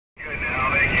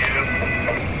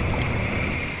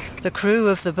The crew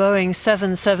of the Boeing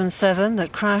 777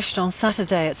 that crashed on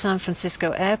Saturday at San Francisco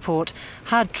Airport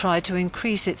had tried to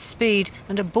increase its speed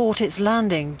and abort its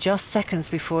landing just seconds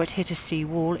before it hit a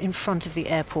seawall in front of the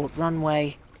airport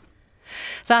runway.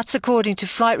 That's according to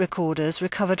flight recorders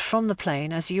recovered from the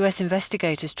plane as US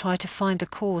investigators try to find the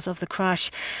cause of the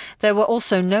crash. There were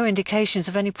also no indications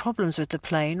of any problems with the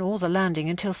plane or the landing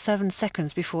until 7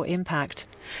 seconds before impact.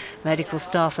 Medical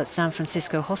staff at San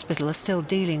Francisco Hospital are still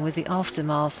dealing with the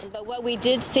aftermath. But what we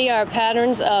did see are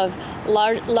patterns of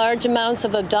large amounts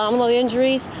of abdominal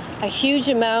injuries, a huge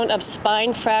amount of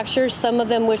spine fractures, some of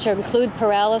them which include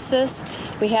paralysis.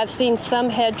 We have seen some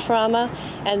head trauma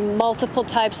and multiple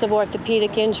types of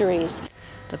orthopaedic injuries.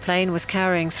 The plane was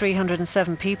carrying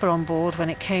 307 people on board when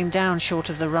it came down short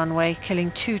of the runway,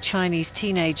 killing 2 Chinese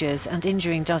teenagers and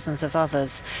injuring dozens of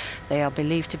others. They are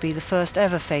believed to be the first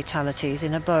ever fatalities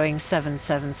in a Boeing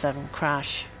 777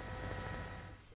 crash.